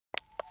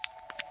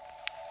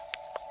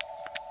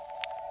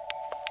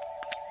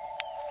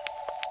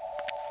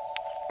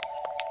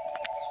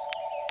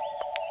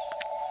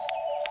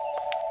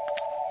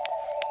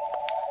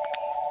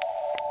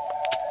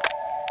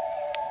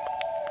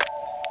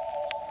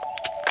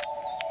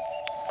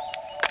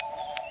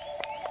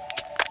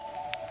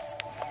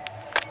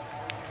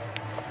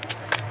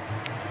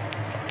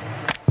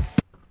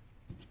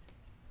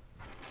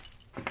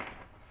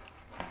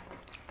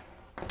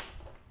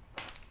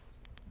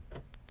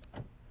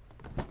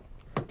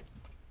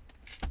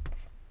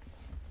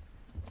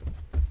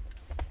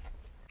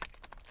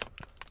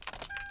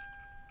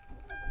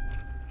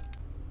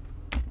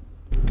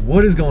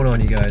What is going on,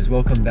 you guys?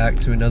 Welcome back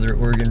to another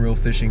Oregon reel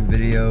fishing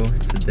video.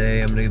 Today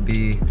I'm going to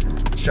be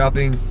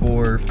shopping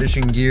for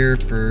fishing gear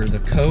for the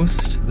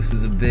coast. This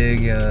is a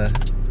big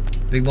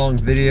long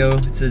video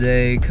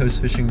today, coast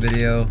fishing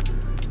video,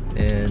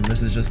 and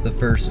this is just the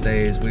first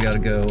phase. We got to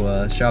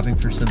go shopping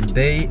for some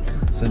bait,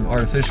 some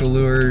artificial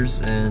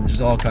lures, and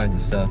just all kinds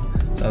of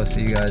stuff. So I'll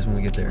see you guys when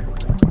we get there.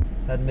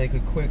 Had to make a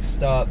quick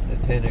stop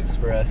at Panda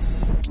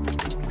Express.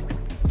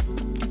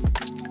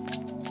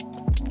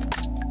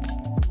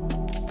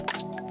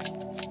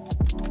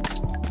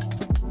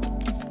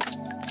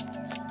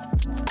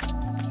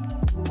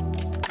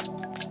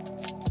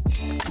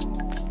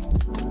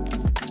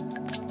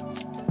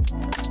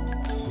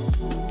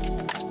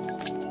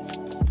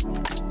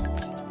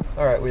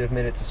 Alright, we have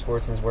made it to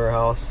Sportsman's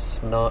Warehouse.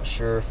 I'm not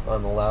sure if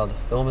I'm allowed to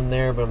film in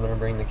there, but I'm going to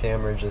bring the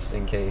camera just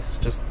in case.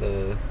 Just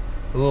the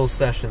little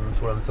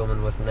session's what I'm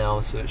filming with now,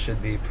 so it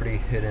should be pretty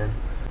hidden.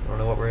 I don't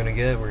know what we're going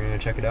to get. We're going to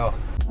check it out.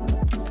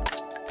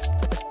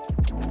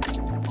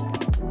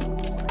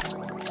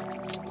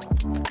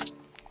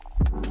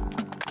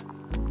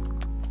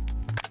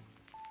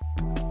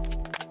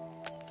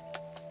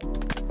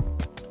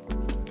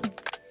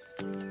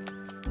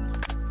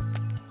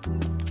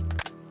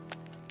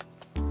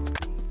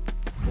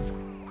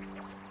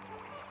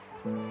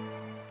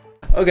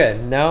 Okay,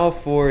 now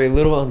for a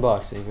little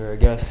unboxing, or I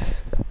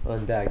guess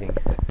unbagging.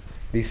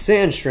 The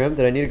sand shrimp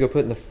that I need to go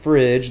put in the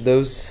fridge,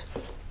 that's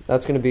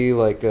going to be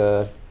like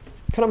kind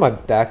of my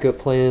backup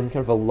plan, kind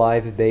of a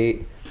live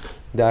bait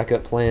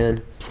backup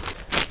plan.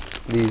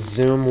 These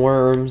zoom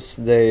worms,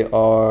 they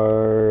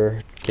are,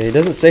 okay, it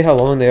doesn't say how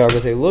long they are,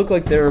 but they look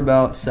like they're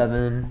about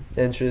 7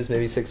 inches,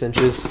 maybe 6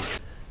 inches.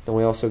 Then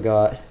we also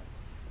got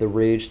the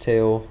Rage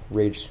Tail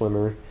Rage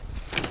Swimmer.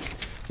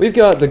 We've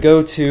got the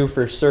go-to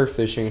for surf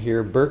fishing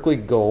here, Berkeley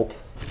Gulp.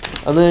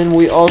 And then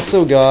we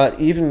also got,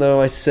 even though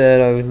I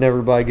said I would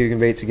never buy Guggen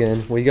baits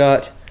again, we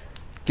got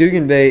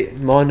Guggen bait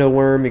Mondo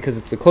worm because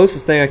it's the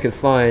closest thing I could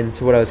find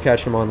to what I was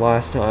catching them on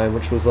last time,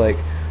 which was like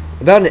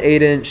about an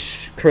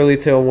 8-inch curly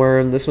tail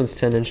worm. This one's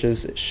 10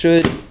 inches. It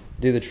should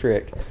do the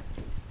trick.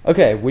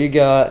 Okay, we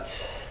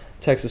got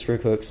Texas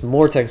rig hooks,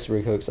 more Texas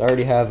rig hooks. I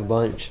already have a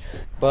bunch.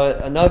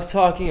 But enough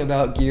talking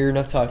about gear,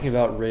 enough talking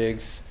about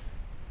rigs.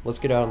 Let's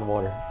get out on the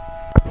water.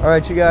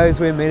 Alright, you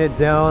guys, we made it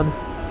down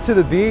to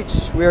the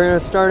beach. We are going to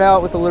start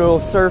out with a little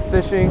surf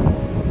fishing.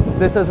 If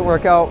this doesn't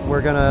work out,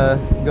 we're going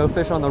to go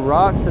fish on the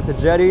rocks at the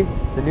jetty,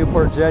 the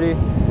Newport jetty.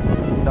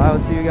 So I will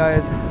see you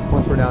guys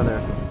once we're down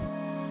there.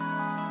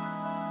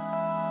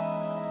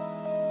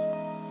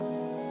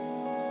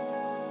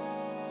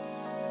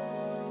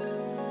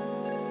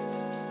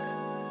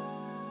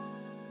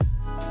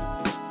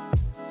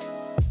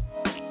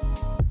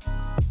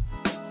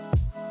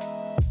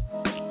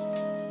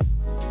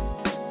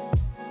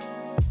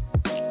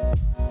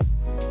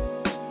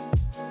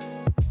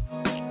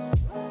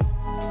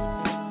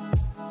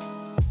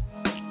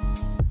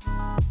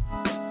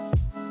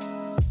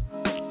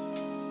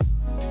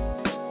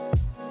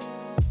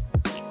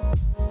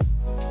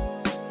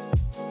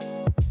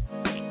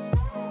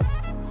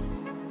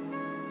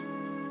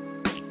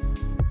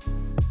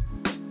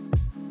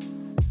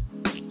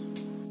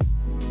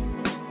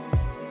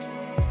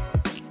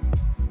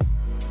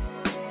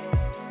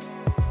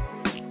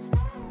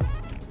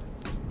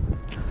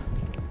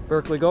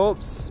 Berkeley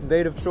Gulps,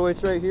 bait of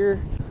choice right here.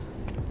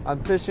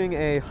 I'm fishing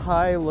a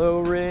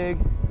high-low rig.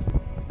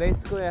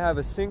 Basically, I have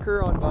a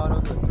sinker on bottom,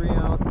 a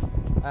 3-ounce.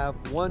 I have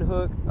one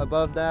hook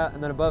above that,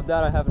 and then above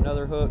that I have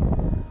another hook.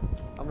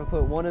 I'm gonna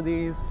put one of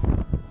these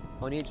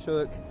on each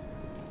hook.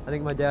 I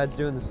think my dad's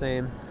doing the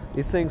same.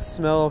 These things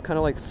smell kind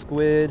of like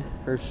squid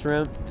or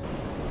shrimp.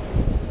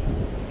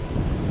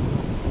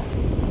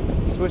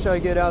 Just wish I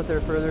could get out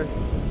there further.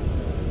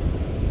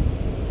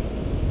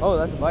 Oh,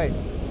 that's a bite.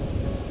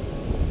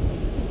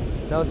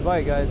 That was a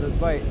bite, guys. That's a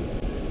bite.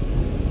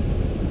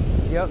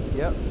 Yep.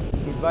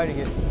 He's biting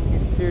it.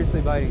 He's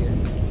seriously biting it.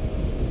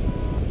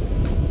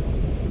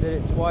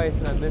 Did it twice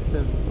and I missed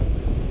him.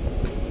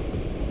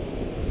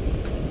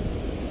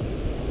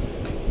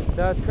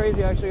 That's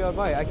crazy. I actually got a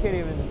bite. I can't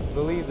even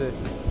believe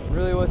this.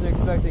 Really wasn't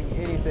expecting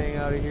anything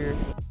out of here.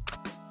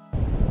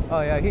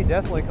 Oh yeah, he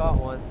definitely caught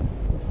one.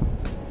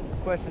 The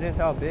question is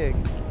how big.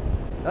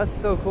 That's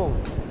so cool.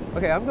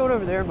 Okay, I'm going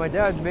over there. My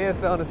dad may have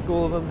found a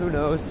school of them. Who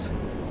knows?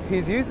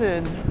 He's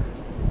using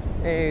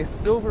a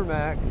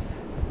Silvermax,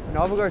 an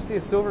Avo Garcia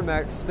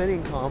Silvermax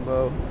spinning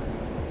combo.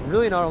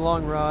 Really not a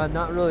long rod,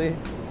 not really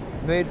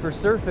made for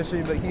surf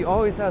fishing, but he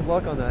always has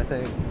luck on that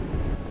thing.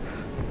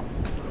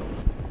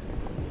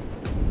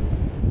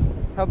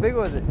 How big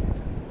was it?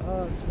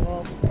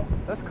 Small.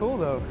 That's cool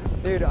though.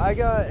 Dude, I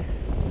got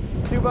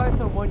 2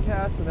 bites on 1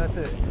 cast and that's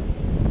it.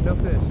 No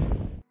fish.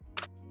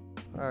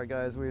 Alright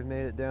guys, we've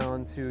made it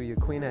down to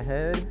Yaquina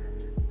Head.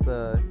 It's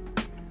a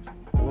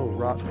little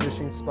rock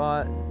fishing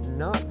spot.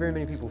 Not very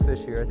many people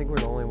fish here. I think we're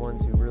the only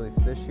ones who really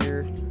fish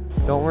here.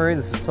 Don't worry,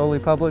 this is totally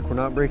public. We're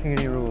not breaking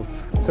any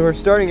rules. So we're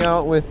starting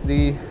out with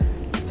the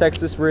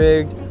Texas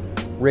rigged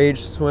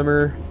Rage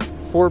Swimmer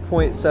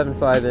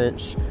 4.75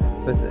 inch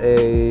with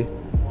a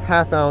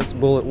half-ounce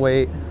bullet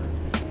weight.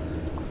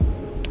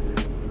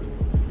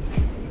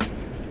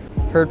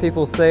 Heard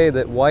people say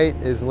that white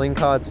is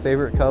lingcod's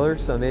favorite color,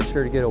 so I made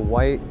sure to get a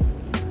white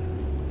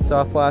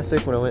soft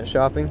plastic when I went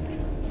shopping.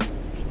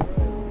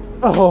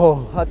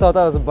 Oh, I thought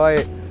that was a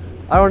bite.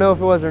 I don't know if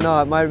it was or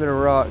not. It might have been a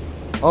rock.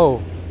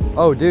 Oh,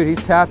 dude,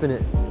 he's tapping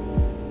it.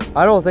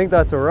 I don't think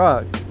that's a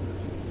rock,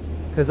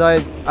 because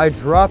I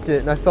dropped it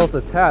and I felt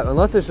a tap,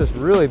 unless it's just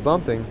really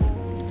bumping.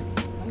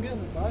 I'm getting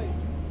a bite.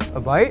 A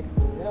bite?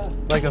 Yeah.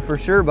 Like a for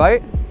sure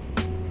bite?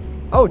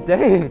 Oh,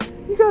 dang.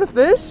 You got a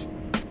fish?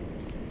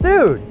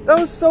 Dude, that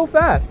was so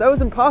fast. That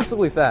was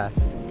impossibly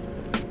fast.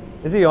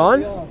 Is he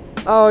on? Yeah.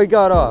 Oh, he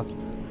got off.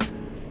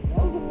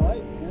 That was a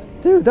bite, man.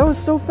 Dude, that was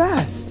so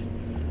fast.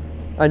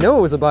 I know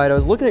it was a bite. I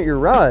was looking at your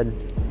rod.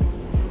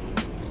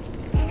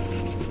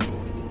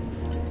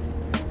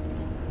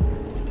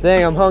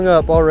 Dang, I'm hung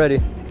up already.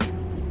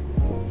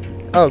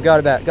 Oh, got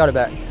it back, got it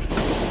back.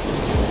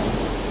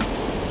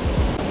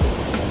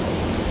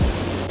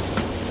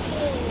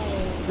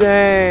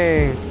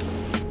 Dang.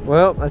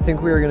 Well, I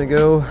think we are gonna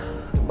go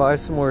buy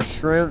some more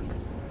shrimp.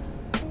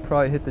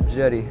 Probably hit the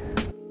jetty.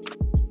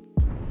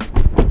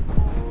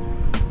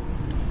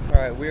 All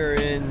right, we are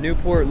in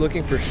Newport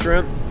looking for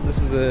shrimp.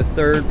 This is the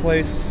third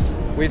place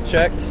we've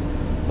checked.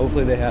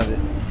 Hopefully they have it.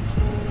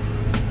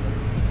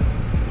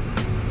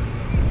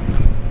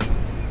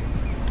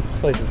 This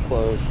place is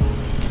closed.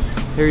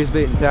 Harry's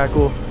Bait and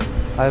Tackle.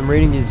 I'm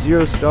rating you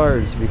 0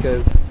 stars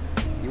because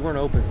you weren't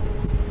open.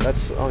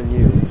 That's on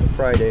you. It's a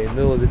Friday,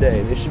 middle of the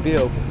day. They should be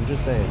open. I'm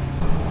just saying.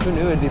 Who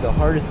knew it'd be the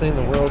hardest thing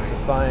in the world to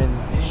find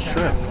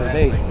shrimp for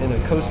bait in a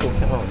coastal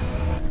town?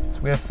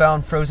 So we have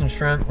found frozen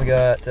shrimp. We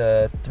got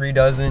 3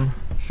 dozen.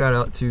 Shout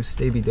out to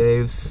Stavy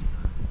Dave's.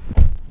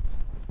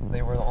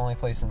 They were the only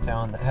place in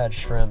town that had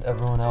shrimp.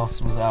 Everyone else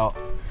was out.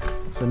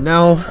 So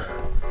now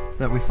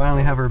that we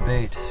finally have our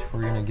bait,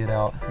 we're gonna get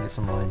out and get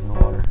some lines in the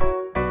water.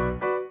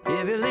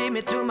 If you leave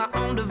me to my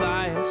own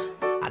device,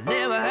 I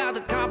never have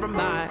to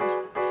compromise.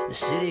 The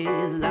city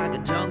is like a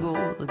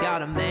jungle,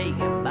 gotta make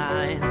it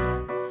mine.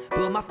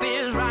 Put my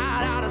fears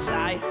right out of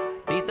sight.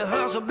 Beat the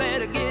hustle,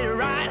 better get it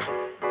right.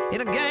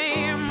 In a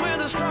game where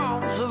the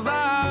strong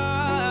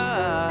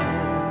survive.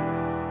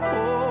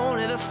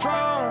 Only the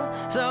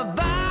strong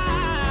survive.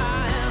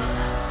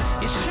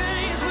 Your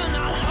chains will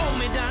not hold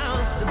me down.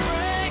 The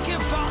break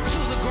and fall to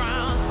the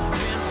ground.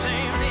 Can't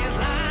tame these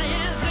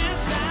lions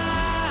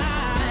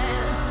inside.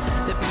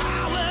 The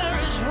power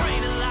is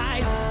raining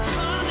like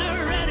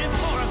thunder ready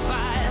for a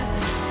fight.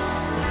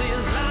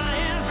 These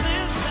lions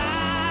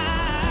inside.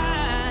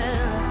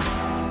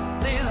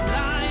 These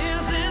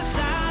lions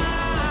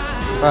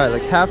inside. All right,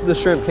 like half of the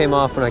shrimp came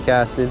off when I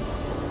casted.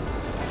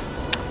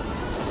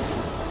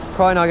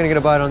 Probably not gonna get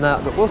a bite on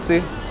that, but we'll see.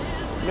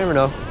 You never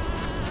know.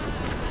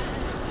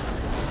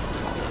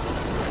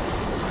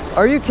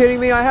 Are you kidding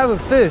me? I have a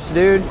fish,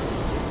 dude.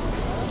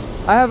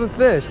 I have a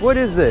fish. What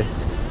is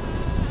this?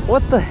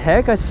 What the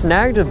heck? I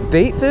snagged a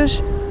bait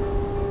fish?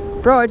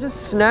 Bro, I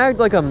just snagged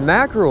like a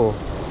mackerel.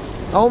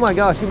 Oh my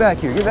gosh, get back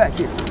here, get back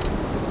here.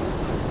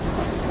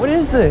 What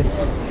is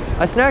this?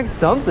 I snagged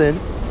something.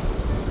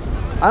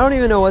 I don't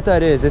even know what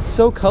that is. It's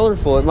so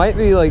colorful. It might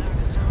be like,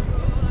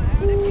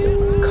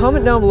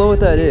 comment down below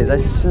what that is. I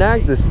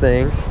snagged this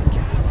thing.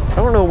 I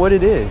don't know what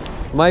it is.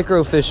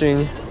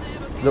 Microfishing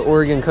the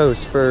Oregon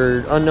coast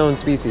for unknown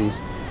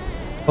species.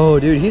 Oh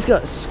dude, he's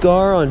got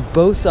scar on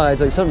both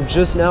sides, like something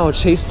just now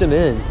chased him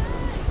in.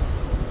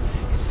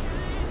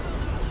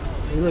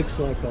 He looks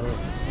like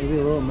maybe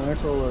a little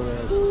mackerel or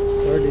a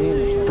sardine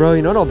or something. Bro,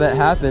 you know what I'll bet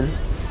happened?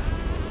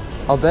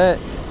 I'll bet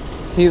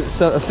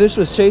a fish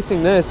was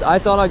chasing this. I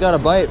thought I got a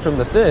bite from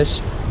the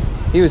fish.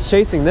 He was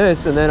chasing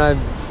this and then I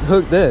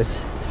hooked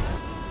this.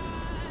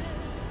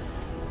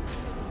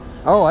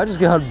 Oh, I just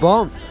got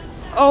bumped.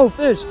 Oh,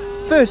 fish,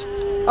 fish.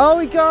 Oh,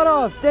 he got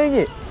off, dang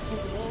it.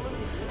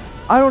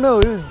 I don't know,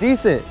 it was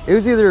decent. It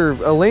was either a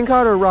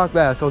lingcod or a rock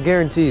bass, I'll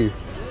guarantee you.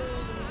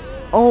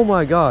 Oh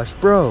my gosh,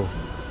 bro.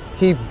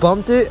 He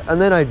bumped it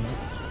and then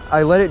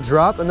I let it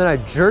drop and then I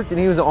jerked and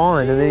he was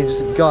on and then he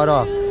just got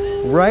off.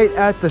 Right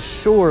at the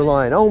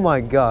shoreline, oh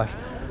my gosh.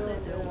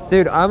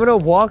 Dude, I'm gonna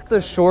walk the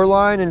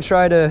shoreline and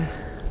try to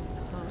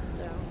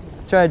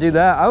do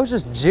that. I was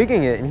just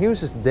jigging it and he was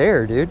just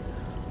there, dude.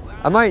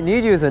 I might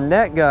need you as a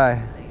net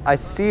guy. I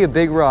see a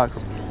big rock.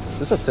 Is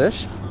this a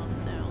fish?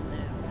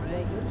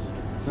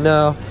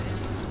 No.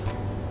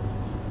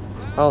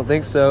 I don't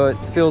think so. It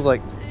feels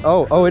like,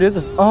 oh, it is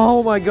a,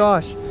 oh my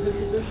gosh.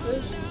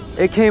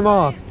 It came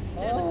off.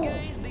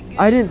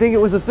 I didn't think it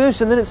was a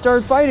fish and then it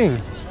started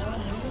fighting.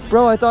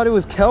 Bro, I thought it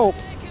was kelp.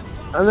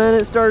 And then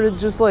it started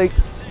just like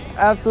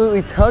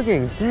absolutely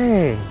tugging.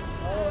 Dang.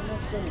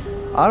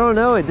 I don't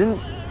know,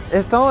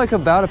 it felt like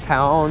about 1.5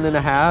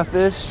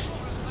 pounds-ish.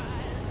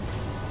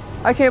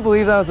 I can't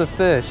believe that was a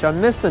fish. I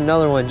missed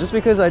another one just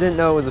because I didn't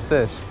know it was a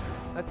fish.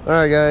 All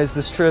right guys,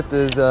 this trip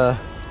is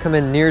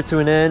coming near to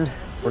an end.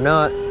 We're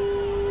not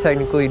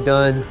technically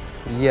done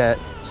yet.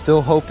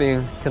 Still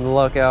hoping can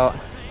luck out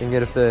and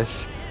get a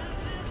fish.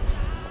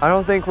 I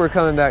don't think we're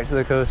coming back to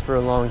the coast for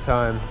a long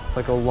time.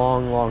 Like a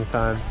long, long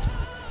time.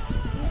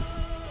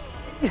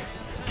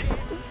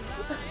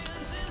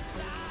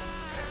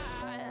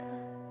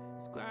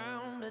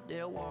 Ground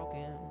they're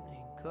walking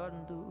and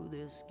cutting through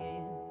their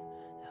skin.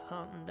 They're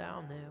hunting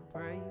down their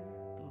prey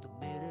through the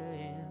bitter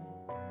end.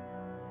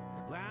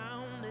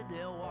 Ground that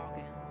they're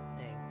walking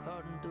and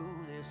cutting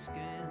through their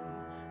skin.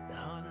 They're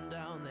hunting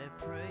down their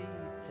prey.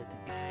 Let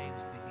the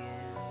games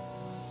begin.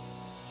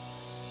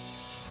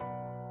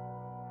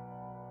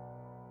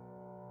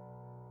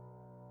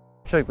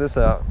 Check this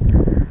out.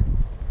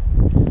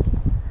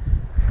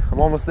 I'm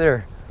almost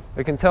there.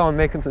 I can tell I'm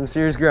making some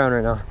serious ground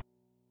right now.